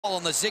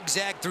On the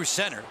zigzag through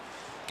center.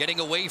 Getting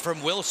away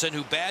from Wilson,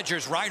 who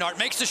badgers Reinhart,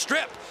 makes the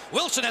strip.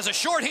 Wilson has a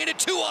shorthanded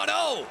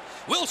 2-on-0.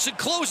 Wilson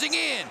closing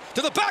in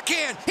to the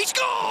backhand. He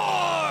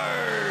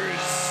scores!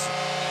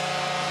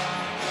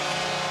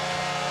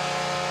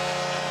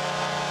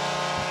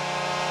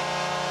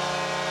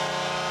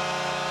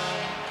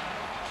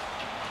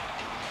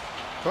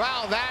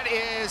 Well, that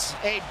is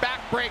a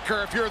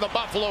backbreaker if you're the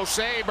Buffalo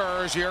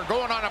Sabres. You're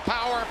going on a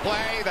power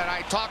play that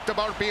I talked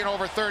about being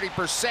over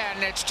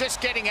 30%. It's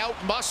just getting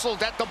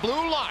out-muscled at the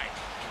blue line.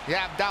 You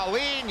have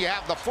Dahlin, you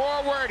have the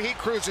forward, he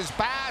cruises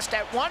past.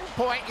 At one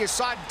point, you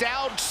saw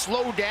Dowd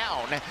slow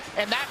down,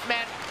 and that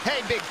meant,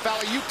 hey, big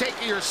fella, you take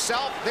it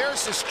yourself.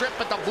 There's the strip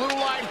at the blue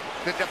line.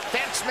 The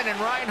defenseman and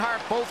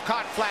Reinhart both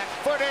caught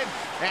flat-footed,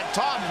 and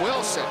Tom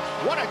Wilson,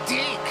 what a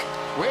deke.